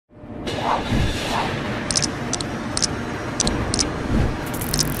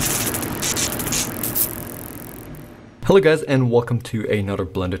Hello guys, and welcome to another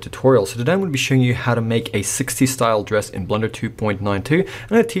Blender tutorial. So today I'm going to be showing you how to make a 60s style dress in Blender 2.92. I'm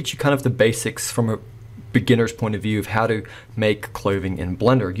going to teach you kind of the basics from a beginner's point of view of how to make clothing in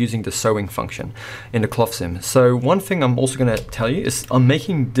Blender using the sewing function in the cloth sim. So one thing I'm also going to tell you is I'm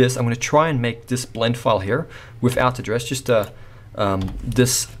going to try and make this blend file here without the dress, just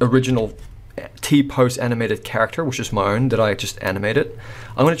this original T-pose animated character, which is my own that I just animated.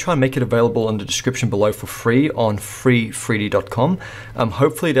 I'm going to try and make it available in the description below for free on free3d.com.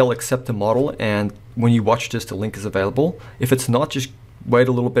 Hopefully they'll accept the model, and when you watch this the link is available. If it's not, just wait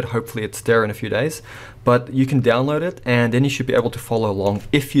a little bit, hopefully it's there in a few days. But you can download it and then you should be able to follow along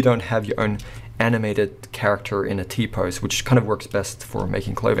if you don't have your own animated character in a T-pose, which kind of works best for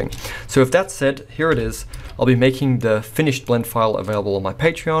making clothing. So with that said, here it is. I'll be making the finished blend file available on my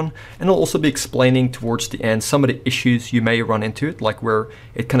Patreon, and I'll also be explaining towards the end some of the issues you may run into it, like where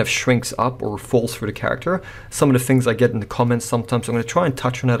it kind of shrinks up or falls for the character. Some of the things I get in the comments sometimes. I'm going to try and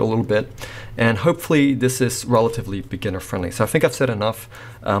touch on that a little bit, and hopefully this is relatively beginner friendly. So I think I've said enough.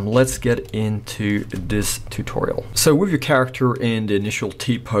 Let's get into this tutorial. So with your character in the initial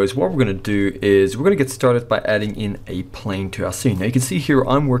T-pose, what we're going to do is we're going to get started by adding in a plane to our scene. Now you can see here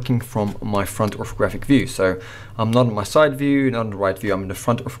I'm working from my front orthographic view. So I'm not in my side view, not in the right view, I'm in the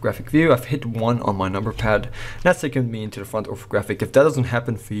front orthographic view. I've hit 1 on my number pad, and that's taken me into the front orthographic. If that doesn't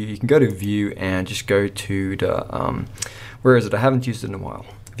happen for you, you can go to view and just go to the, where is it? I haven't used it in a while.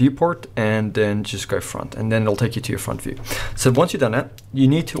 Viewport, and then just go front, and then it'll take you to your front view. So once you've done that, you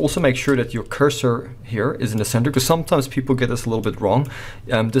need to also make sure that your cursor here is in the center, because sometimes people get this a little bit wrong.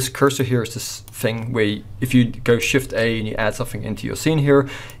 This cursor here is this thing where if you go Shift A and you add something into your scene here,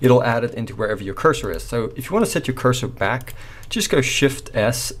 it'll add it into wherever your cursor is. So if you want to set your cursor back, just go Shift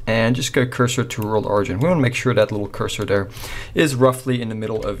S and just go cursor to world origin. We want to make sure that little cursor there is roughly in the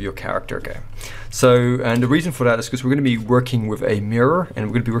middle of your character. Okay. So, and the reason for that is because we're going to be working with a mirror and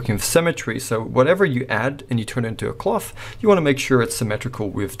we're going to be working with symmetry. So whatever you add and you turn it into a cloth, you want to make sure it's symmetrical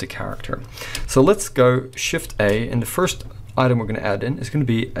with the character. So let's go Shift A, and the first item we're going to add in is going to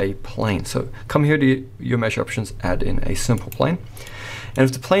be a plane. So come here to your mesh options, add in a simple plane. And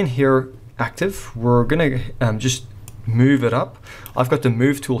with the plane here active, we're going to just move it up. I've got the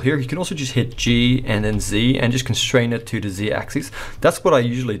move tool here. You can also just hit G and then Z and just constrain it to the Z axis. That's what I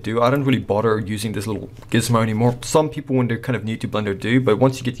usually do. I don't really bother using this little gizmo anymore. Some people, when they're kind of new to Blender, do, but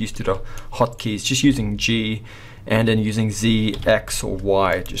once you get used to the hotkeys, just using G and then using Z, X or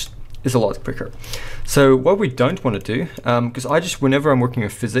Y just is a lot quicker. So what we don't want to do, because whenever I'm working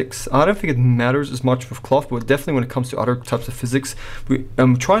with physics, I don't think it matters as much with cloth, but definitely when it comes to other types of physics, we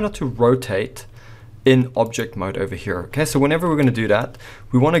try not to rotate in object mode over here. Okay, so whenever we're going to do that,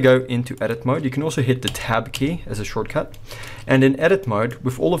 we want to go into edit mode. You can also hit the tab key as a shortcut. And in edit mode,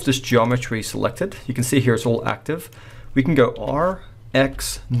 with all of this geometry selected, you can see here it's all active. We can go R,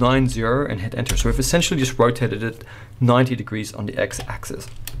 X, 90 and hit enter. So we've essentially just rotated it 90 degrees on the X axis.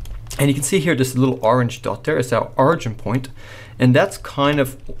 And you can see here this little orange dot there is our origin point, and that's kind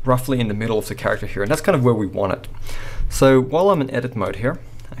of roughly in the middle of the character here, and that's kind of where we want it. So while I'm in edit mode here,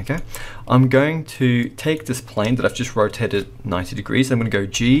 okay, I'm going to take this plane that I've just rotated 90 degrees. I'm going to go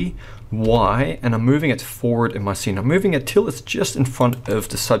G, Y, and I'm moving it forward in my scene. I'm moving it till it's just in front of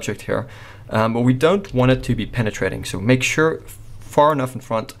the subject here, but we don't want it to be penetrating. So make sure far enough in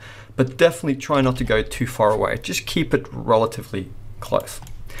front, but definitely try not to go too far away. Just keep it relatively close.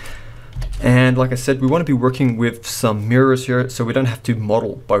 And like I said, we want to be working with some mirrors here, so we don't have to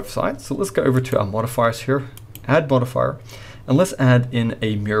model both sides. So let's go over to our modifiers here, add modifier, and let's add in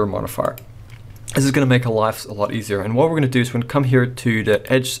a mirror modifier. This is going to make our lives a lot easier. And what we're going to do is we're going to come here to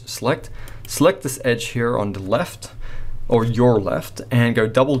the edge select this edge here on the left, or your left, and go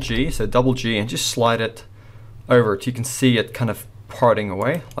double G, so double G, and just slide it over so you can see it kind of parting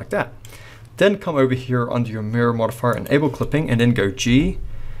away like that. Then come over here under your mirror modifier, enable clipping, and then go G,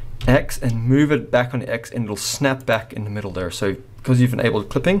 X, and move it back on the X, and it'll snap back in the middle there. So because you've enabled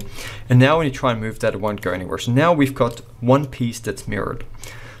clipping, and now when you try and move that, it won't go anywhere. So now we've got one piece that's mirrored.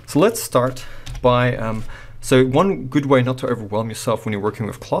 So let's start by, so one good way not to overwhelm yourself when you're working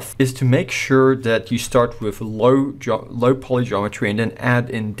with cloth is to make sure that you start with low poly geometry and then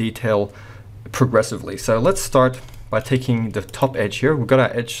add in detail progressively. So let's start by taking the top edge here. We've got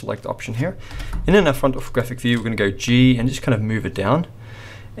our edge select option here. And in our front orthographic view, we're going to go G and just kind of move it down.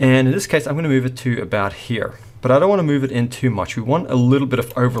 And in this case, I'm going to move it to about here, but I don't want to move it in too much. We want a little bit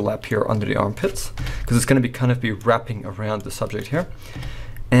of overlap here under the armpits, because it's going to be kind of wrapping around the subject here.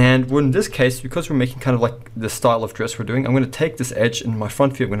 And in this case, because we're making kind of like the style of dress we're doing, I'm going to take this edge in my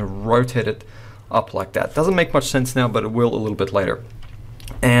front view, I'm going to rotate it up like that. Doesn't make much sense now, but it will a little bit later.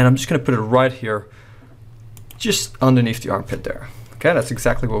 And I'm just going to put it right here just underneath the armpit there. Okay, that's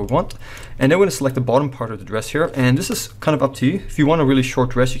exactly what we want. And then we're going to select the bottom part of the dress here, and this is kind of up to you. If you want a really short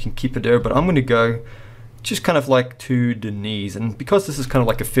dress, you can keep it there, but I'm going to go just kind of like to the knees. And because this is kind of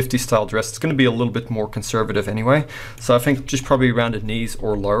like a 50s style dress, it's going to be a little bit more conservative anyway. So I think just probably around the knees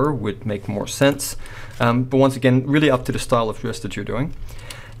or lower would make more sense. But once again, really up to the style of dress that you're doing.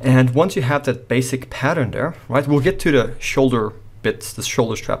 And once you have that basic pattern there, right, we'll get to the shoulder bits, the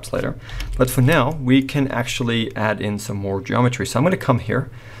shoulder straps later. But for now, we can actually add in some more geometry. So I'm going to come here.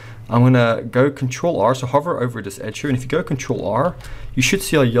 I'm going to go Control R, so hover over this edge here, and if you go Control R, you should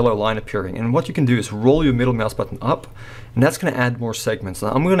see a yellow line appearing. And what you can do is roll your middle mouse button up, and that's going to add more segments.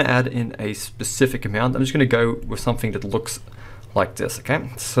 Now I'm going to add in a specific amount. I'm just going to go with something that looks like this, okay?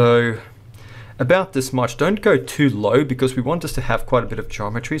 So about this much. Don't go too low because we want this to have quite a bit of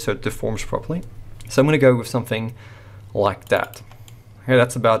geometry so it deforms properly. So I'm going to go with something like that. Okay,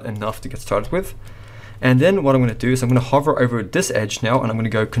 that's about enough to get started with. And then what I'm going to do is I'm going to hover over this edge now, and I'm going to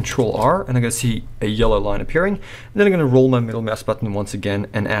go Control R, and I'm going to see a yellow line appearing. And then I'm going to roll my middle mouse button once again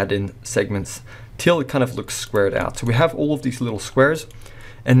and add in segments till it kind of looks squared out. So we have all of these little squares,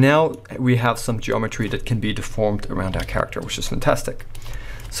 and now we have some geometry that can be deformed around our character, which is fantastic.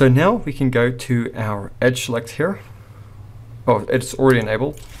 So now we can go to our edge select here. Oh, it's already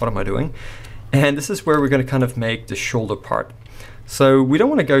enabled. What am I doing? And this is where we're going to kind of make the shoulder part. So we don't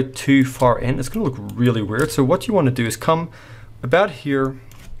want to go too far in. It's going to look really weird. So what you want to do is come about here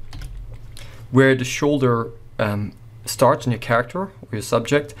where the shoulder starts on your character or your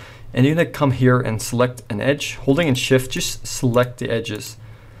subject, and you're going to come here and select an edge. Holding in Shift, just select the edges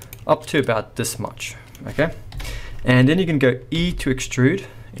up to about this much. Okay, and then you can go E to extrude,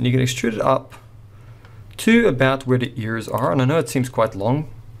 and you can extrude it up to about where the ears are. And I know it seems quite long,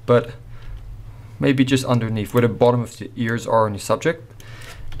 but maybe just underneath where the bottom of the ears are on your subject.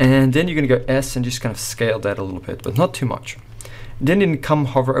 And then you're going to go S and just kind of scale that a little bit, but not too much. And then you can come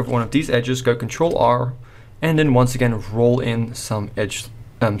hover over one of these edges, go Control R, and then once again roll in some edge,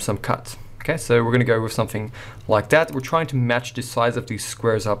 some cuts. Okay, so we're going to go with something like that. We're trying to match the size of these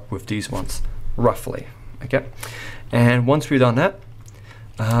squares up with these ones, roughly. Okay, and once we've done that,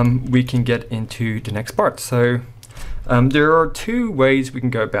 we can get into the next part. So there are two ways we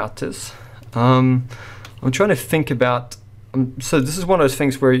can go about this. I'm trying to think about, so this is one of those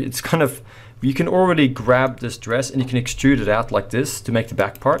things where it's kind of, you can already grab this dress and you can extrude it out like this to make the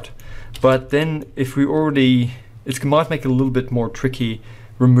back part. But then if we already, it might make it a little bit more tricky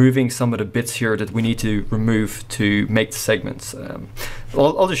removing some of the bits here that we need to remove to make the segments.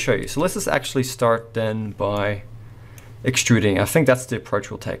 I'll just show you. So let's just actually start then by extruding. I think that's the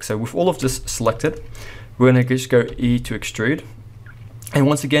approach we'll take. So with all of this selected, we're going to just go E to extrude. And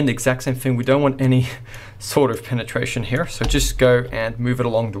once again, the exact same thing. We don't want any sort of penetration here. So just go and move it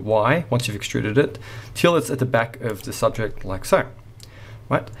along the Y once you've extruded it till it's at the back of the subject like so.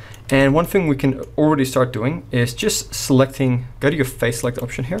 Right? And one thing we can already start doing is just selecting, go to your face select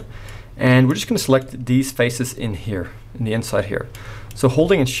option here. And we're just going to select these faces in here, in the inside here. So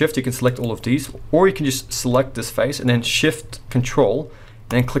holding in Shift, you can select all of these, or you can just select this face and then Shift Control, and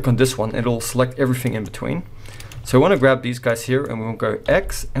then click on this one. It'll select everything in between. So we want to grab these guys here, and we want to go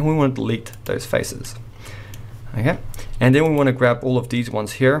X, and we want to delete those faces. Okay, and then we want to grab all of these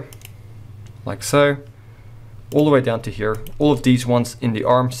ones here, like so, all the way down to here. All of these ones in the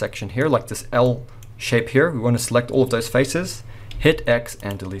arm section here, like this L shape here. We want to select all of those faces, hit X,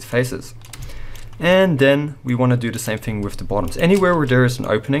 and delete faces. And then we want to do the same thing with the bottoms. Anywhere where there is an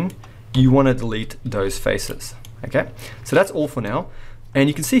opening, you want to delete those faces. Okay, so that's all for now. And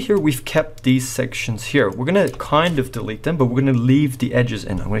you can see here we've kept these sections here. We're going to kind of delete them, but we're going to leave the edges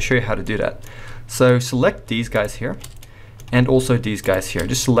in. I'm going to show you how to do that. So select these guys here and also these guys here.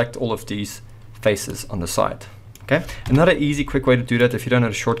 Just select all of these faces on the side. Okay. Another easy, quick way to do that if you don't know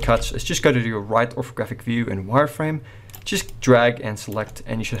the shortcuts is just go to your right orthographic view in wireframe. Just drag and select,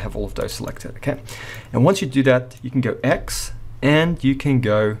 and you should have all of those selected. Okay. And once you do that, you can go X and you can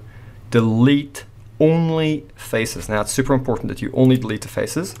go delete only faces. Now it's super important that you only delete the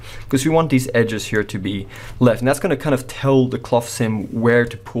faces because we want these edges here to be left, and that's going to kind of tell the cloth sim where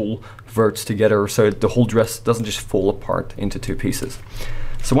to pull verts together so the whole dress doesn't just fall apart into two pieces.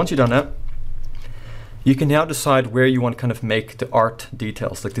 So once you've done that, you can now decide where you want to kind of make the art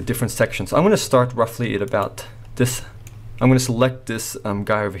details, like the different sections. I'm going to start roughly at about this. I'm going to select this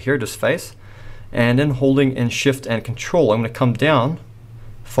guy over here, this face, and then holding in Shift and Control, I'm going to come down,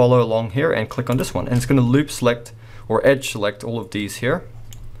 follow along here, and click on this one, and it's going to loop select or edge select all of these here,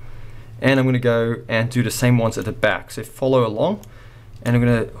 and I'm going to go and do the same ones at the back. So follow along, and I'm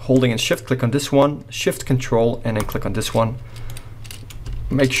going to holding in Shift click on this one, Shift Control, and then click on this one,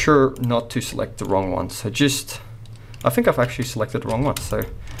 make sure not to select the wrong ones. So just, I think I've actually selected the wrong ones. So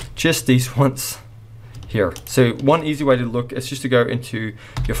just these ones here. So one easy way to look is just to go into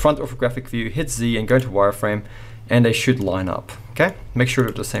your front orthographic view, hit Z and go into wireframe, and they should line up. Okay, make sure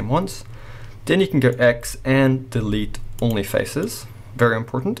they're the same ones. Then you can go X and delete only faces, very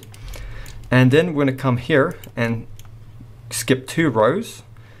important. And then we're going to come here and skip 2 rows,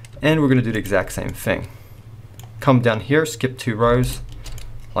 and we're going to do the exact same thing. Come down here, skip 2 rows,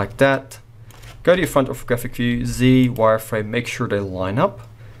 like that. Go to your front orthographic view, Z, wireframe, make sure they line up.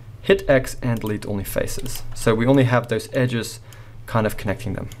 Hit X and delete only faces. So we only have those edges kind of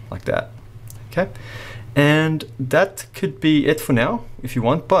connecting them, like that. Okay, and that could be it for now, if you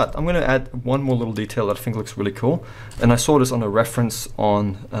want, but I'm going to add one more little detail that I think looks really cool. And I saw this on a reference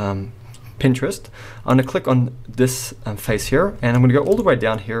on Pinterest. I'm going to click on this face here, and I'm going to go all the way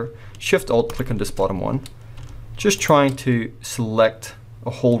down here, Shift-Alt, click on this bottom one. Just trying to select a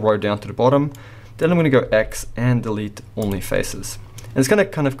whole row down to the bottom. Then I'm going to go X and delete only faces. And it's going to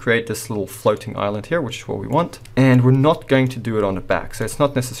kind of create this little floating island here, which is what we want. And we're not going to do it on the back. So it's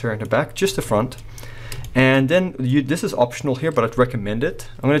not necessary on the back, just the front. And then this is optional here, but I'd recommend it.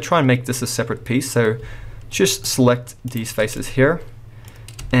 I'm going to try and make this a separate piece. So just select these faces here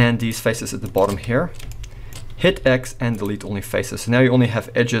and these faces at the bottom here. Hit X and delete only faces. So now you only have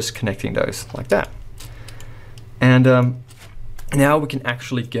edges connecting those, like that. And now we can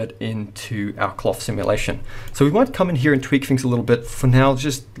actually get into our cloth simulation. So we might come in here and tweak things a little bit. For now,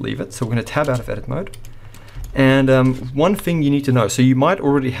 just leave it. So we're going to tab out of edit mode. And one thing you need to know, so you might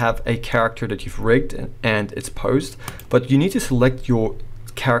already have a character that you've rigged and it's posed, but you need to select your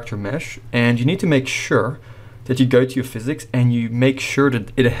character mesh, and you need to make sure that you go to your physics and you make sure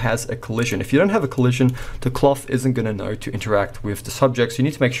that it has a collision. If you don't have a collision, the cloth isn't going to know to interact with the subject, so you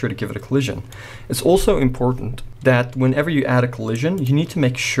need to make sure to give it a collision. It's also important that whenever you add a collision, you need to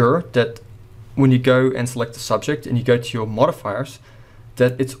make sure that when you go and select the subject and you go to your modifiers,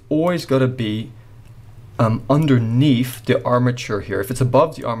 that it's always got to be underneath the armature here. If it's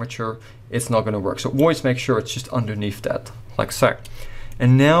above the armature, it's not going to work. So always make sure it's just underneath that, like so.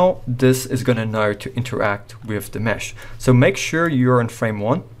 And now this is going to know to interact with the mesh. So make sure you're in frame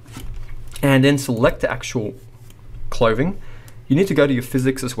 1 and then select the actual clothing. You need to go to your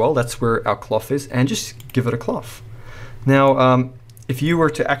physics as well. That's where our cloth is, and just give it a cloth. Now, if you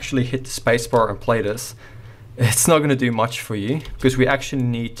were to actually hit the spacebar and play this, it's not going to do much for you because we actually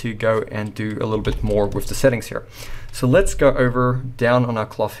need to go and do a little bit more with the settings here. So let's go over down on our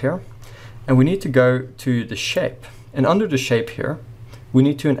cloth here, and we need to go to the shape. And under the shape here, we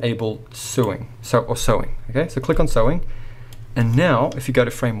need to enable sewing. Okay, so click on sewing. And now if you go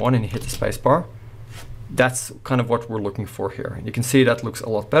to frame 1 and you hit the spacebar, that's kind of what we're looking for here. And you can see that looks a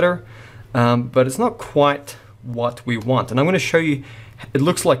lot better, but it's not quite what we want. And I'm going to show you, it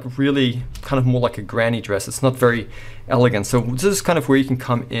looks like really kind of more like a granny dress. It's not very elegant. So this is kind of where you can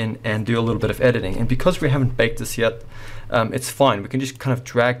come in and do a little bit of editing. And because we haven't baked this yet, it's fine. We can just kind of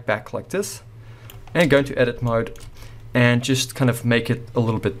drag back like this and go into edit mode and just kind of make it a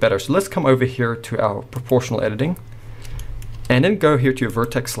little bit better. So let's come over here to our proportional editing and then go here to your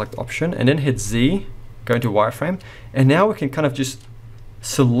vertex select option and then hit Z, go into wireframe. And now we can kind of just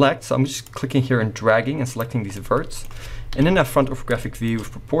select, so I'm just clicking here and dragging and selecting these verts. And in our front orthographic view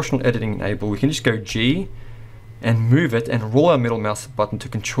with proportional editing enabled, we can just go G and move it and roll our middle mouse button to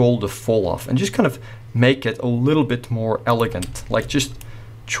control the fall off and just kind of make it a little bit more elegant. Like just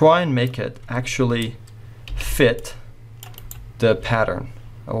try and make it actually fit the pattern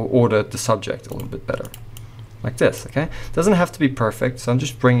or the subject a little bit better, like this. Okay, doesn't have to be perfect, so I'm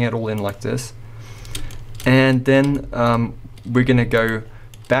just bringing it all in like this. And then we're going to go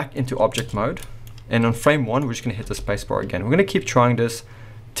back into object mode, and on frame 1 we're just going to hit the spacebar again. We're going to keep trying this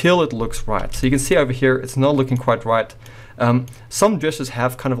till it looks right. So you can see over here it's not looking quite right. Some dresses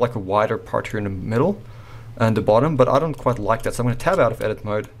have kind of like a wider part here in the middle and the bottom, but I don't quite like that, so I'm going to tab out of edit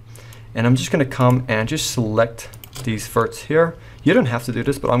mode and I'm just going to come and just select these verts here. You don't have to do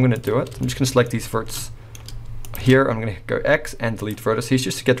this, but I'm going to do it. I'm just going to select these verts here. I'm going to go X and delete vertices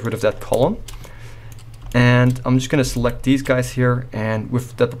just to get rid of that column. And I'm just going to select these guys here, and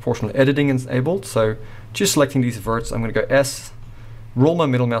with that proportional editing enabled, so just selecting these verts, I'm going to go S, roll my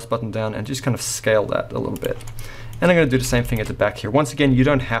middle mouse button down and just kind of scale that a little bit. And I'm going to do the same thing at the back here. Once again, you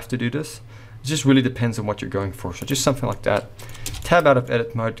don't have to do this. It just really depends on what you're going for. So just something like that. Tab out of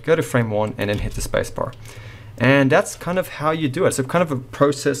edit mode, go to frame 1 and then hit the spacebar. And that's kind of how you do it. So kind of a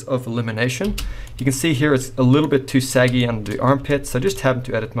process of elimination. You can see here it's a little bit too saggy under the armpit, so just tab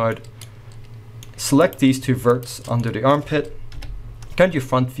into edit mode. Select these two verts under the armpit, go to your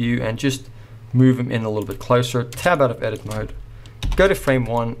front view and just move them in a little bit closer. Tab out of edit mode, go to frame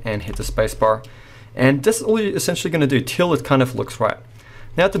 1 and hit the spacebar. And this is all you're essentially going to do till it kind of looks right.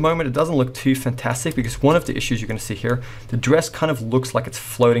 Now at the moment it doesn't look too fantastic because one of the issues you're going to see here, the dress kind of looks like it's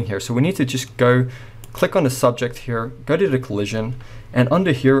floating here. So we need to just go click on the subject here, go to the collision, and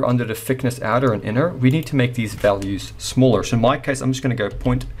under here, under the thickness outer and inner, we need to make these values smaller. So in my case, I'm just going to go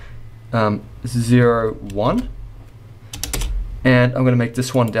 0.01, and I'm going to make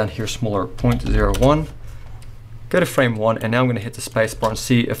this one down here smaller, 0.01. Go to frame 1, and now I'm going to hit the space bar and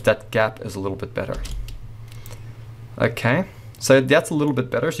see if that gap is a little bit better. Okay, so that's a little bit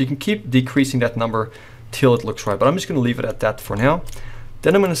better. So you can keep decreasing that number till it looks right, but I'm just going to leave it at that for now.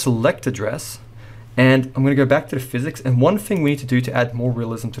 Then I'm going to select the dress, and I'm going to go back to the physics. And one thing we need to do to add more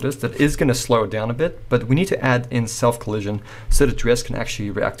realism to this, that is going to slow it down a bit, but we need to add in self-collision so the dress can actually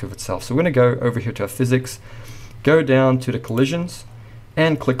react with itself. So we're going to go over here to our physics, go down to the collisions,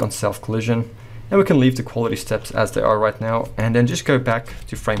 and click on self-collision. And we can leave the quality steps as they are right now, and then just go back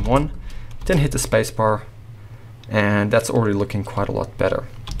to frame 1, then hit the spacebar, and that's already looking quite a lot better.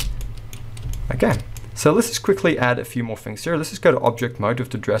 Okay, so let's just quickly add a few more things here. Let's just go to object mode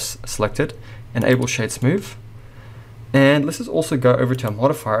with the dress selected, enable shade smooth, and let's just also go over to our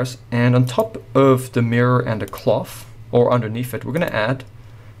modifiers, and on top of the mirror and the cloth, or underneath it, we're going to add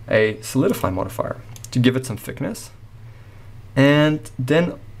a solidify modifier to give it some thickness, and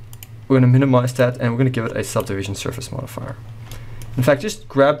then we're going to minimize that, and we're going to give it a subdivision surface modifier. In fact, just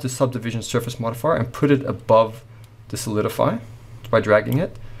grab the subdivision surface modifier and put it above the solidify by dragging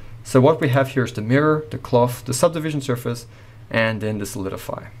it. So what we have here is the mirror, the cloth, the subdivision surface, and then the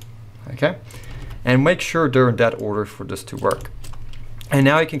solidify. Okay, and make sure they're in that order for this to work. And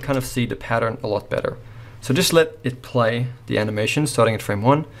now you can kind of see the pattern a lot better. So just let it play the animation starting at frame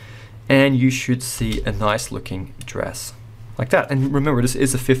 1, and you should see a nice looking dress. Like that. And remember, this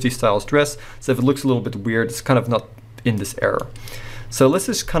is a 50 styles dress, so if it looks a little bit weird, it's kind of not in this error. So let's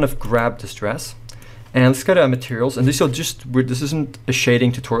just kind of grab this dress, and let's go to our materials, and this isn't a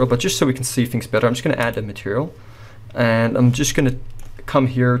shading tutorial, but just so we can see things better, I'm just going to add a material, and I'm just going to come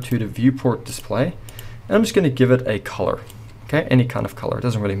here to the viewport display, and I'm just going to give it a color. Okay, any kind of color, it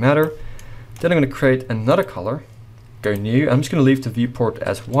doesn't really matter. Then I'm going to create another color, go new, I'm just going to leave the viewport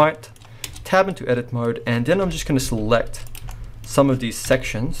as white, tab into edit mode, and then I'm just going to select some of these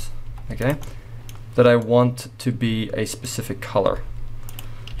sections, okay, that I want to be a specific color,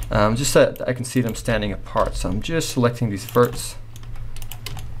 just so that I can see them standing apart. So I'm just selecting these verts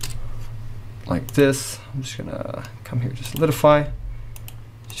like this. I'm just gonna come here to solidify,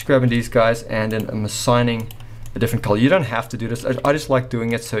 just grabbing these guys, and then I'm assigning a different color. You don't have to do this. I just like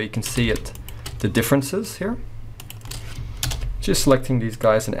doing it so you can see it, the differences here. Just selecting these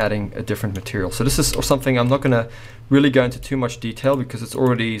guys and adding a different material. So this is something I'm not going to really go into too much detail because it's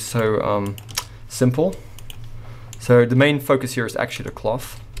already so simple. So the main focus here is actually the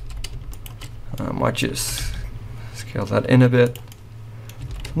cloth. I might just scale that in a bit.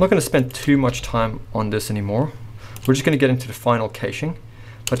 I'm not going to spend too much time on this anymore. We're just going to get into the final caching.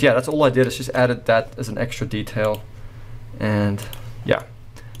 But yeah, that's all I did, is just added that as an extra detail. And yeah.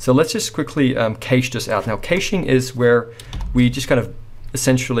 So let's just quickly cache this out. Now caching is where we just kind of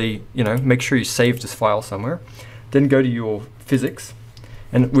essentially, make sure you save this file somewhere. Then go to your physics,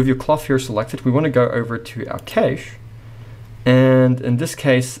 and with your cloth here selected, we want to go over to our cache. And in this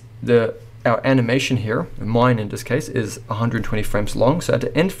case, our animation here, mine in this case, is 120 frames long. So at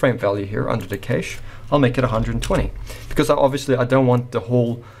the end frame value here under the cache, I'll make it 120 because obviously I don't want the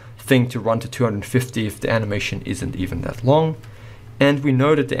whole thing to run to 250 if the animation isn't even that long. And we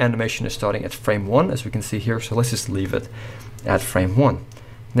know that the animation is starting at frame 1, as we can see here, so let's just leave it at frame 1.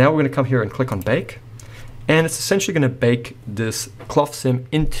 Now we're going to come here and click on bake, and it's essentially going to bake this cloth sim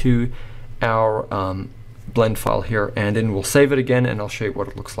into our blend file here, and then we'll save it again and I'll show you what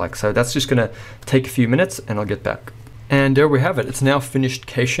it looks like. So that's just going to take a few minutes and I'll get back. And there we have it. It's now finished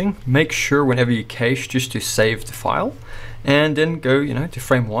caching. Make sure whenever you cache just to save the file, and then go to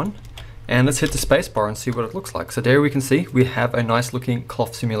frame 1. And let's hit the spacebar and see what it looks like. So there we can see we have a nice looking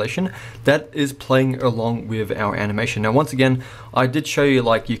cloth simulation that is playing along with our animation. Now once again, I did show you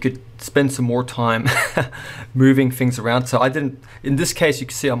you could spend some more time moving things around. So I didn't, in this case you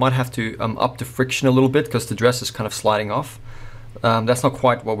can see I might have to up the friction a little bit because the dress is kind of sliding off. That's not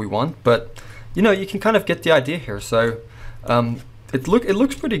quite what we want, but you can kind of get the idea here. So it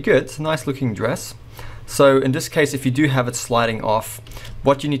looks pretty good. It's a nice looking dress. So in this case, if you do have it sliding off,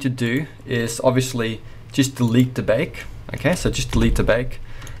 what you need to do is obviously just delete the bake. Okay, so just delete the bake.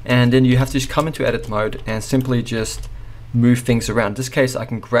 And then you have to just come into edit mode and simply just move things around. In this case, I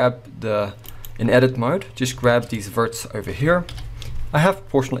can grab in edit mode, just grab these verts over here. I have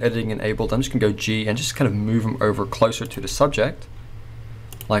proportional editing enabled. I'm just gonna go G and just kind of move them over closer to the subject.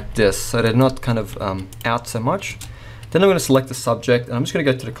 like this, so they're not kind of out so much. Then I'm going to select the subject, and I'm just going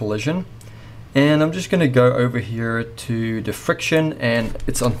to go to the collision, and I'm just going to go over here to the friction, and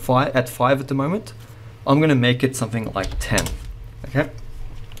it's on at 5 at the moment. I'm going to make it something like 10. Okay.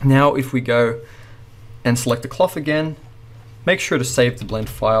 Now if we go and select the cloth again, make sure to save the blend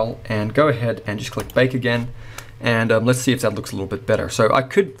file and go ahead and just click bake again. And let's see if that looks a little bit better. So I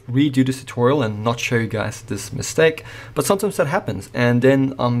could redo this tutorial and not show you guys this mistake, but sometimes that happens. And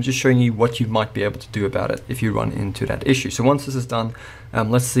then I'm just showing you what you might be able to do about it if you run into that issue. So once this is done,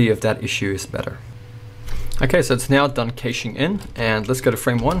 let's see if that issue is better. Okay, so it's now done caching in, and let's go to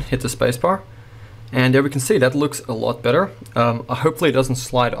frame 1, hit the spacebar. And there we can see that looks a lot better. Hopefully it doesn't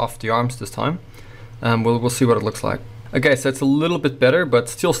slide off the arms this time. We'll see what it looks like. Okay, so it's a little bit better, but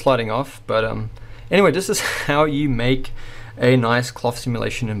still sliding off. But anyway, this is how you make a nice cloth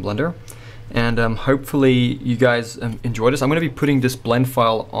simulation in Blender. And hopefully you guys enjoy this. I'm going to be putting this blend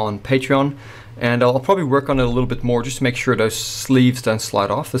file on Patreon, and I'll probably work on it a little bit more just to make sure those sleeves don't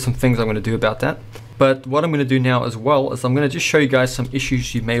slide off. There's some things I'm going to do about that. But what I'm going to do now as well is I'm going to just show you guys some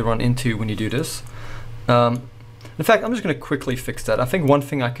issues you may run into when you do this. In fact, I'm just going to quickly fix that. I think one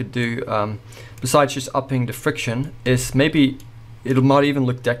thing I could do, besides just upping the friction, is maybe it might even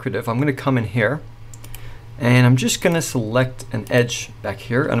look decorative. I'm going to come in here, and I'm just going to select an edge back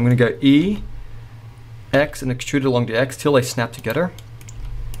here, and I'm going to go E, X, and extrude along the X till they snap together.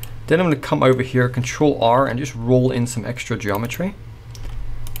 Then I'm going to come over here, Control R, and just roll in some extra geometry,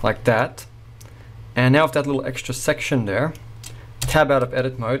 like that. And now with that little extra section there, tab out of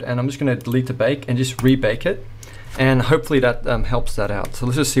edit mode, and I'm just going to delete the bake and just rebake it. And hopefully that helps that out. So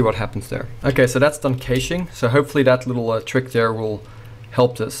let's just see what happens there. Okay, so that's done caching. So hopefully that little trick there will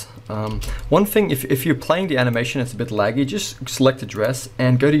help this. One thing, if you're playing the animation, it's a bit laggy, just select address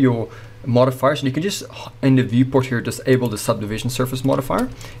and go to your modifiers, and you can just, in the viewport here, disable the subdivision surface modifier.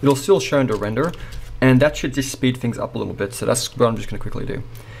 It'll still show in the render, and that should just speed things up a little bit. So that's what I'm just going to quickly do.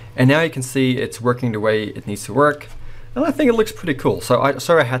 And now you can see it's working the way it needs to work. And I think it looks pretty cool. So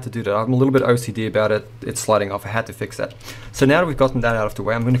sorry I had to do that. I'm a little bit OCD about it. It's sliding off. I had to fix that. So now that we've gotten that out of the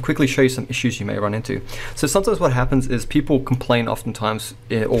way, I'm going to quickly show you some issues you may run into. So sometimes what happens is people complain oftentimes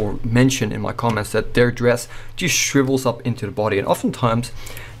or mention in my comments that their dress just shrivels up into the body. And oftentimes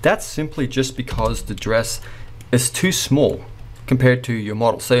that's simply just because the dress is too small compared to your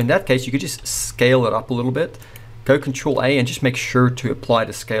model. So in that case, you could just scale it up a little bit. Go Control A and just make sure to apply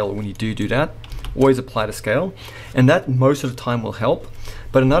the scale when you do that. Always apply to scale, and that most of the time will help.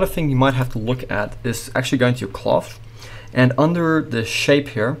 But another thing you might have to look at is actually going to your cloth, and under the shape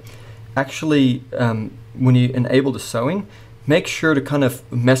here, actually when you enable the sewing, make sure to kind of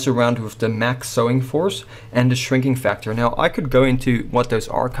mess around with the max sewing force and the shrinking factor. Now I could go into what those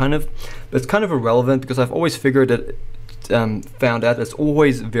are but it's kind of irrelevant because I've always figured that found out it's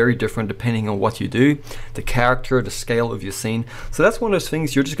always very different depending on what you do, the character, the scale of your scene. So that's one of those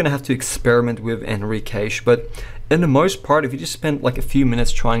things you're just going to have to experiment with and recache. But in the most part, if you just spend like a few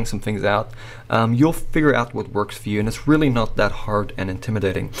minutes trying some things out, you'll figure out what works for you, and it's really not that hard and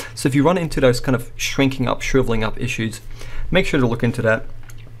intimidating. So if you run into those kind of shrinking up, shriveling up issues, make sure to look into that.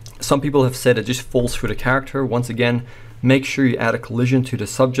 Some people have said it just falls through the character. Once again, make sure you add a collision to the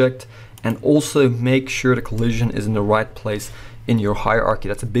subject, and also make sure the collision is in the right place in your hierarchy.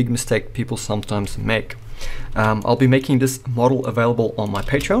 That's a big mistake people sometimes make. I'll be making this model available on my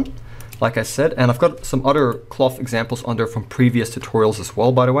Patreon, like I said, and I've got some other cloth examples on there from previous tutorials as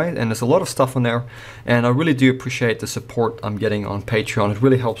well, by the way, and there's a lot of stuff on there, and I really do appreciate the support I'm getting on Patreon. It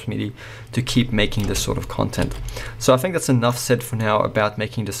really helps me to keep making this sort of content. So I think that's enough said for now about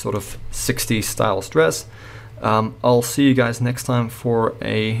making this sort of 60s style dress. I'll see you guys next time for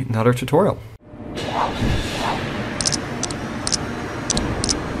another tutorial.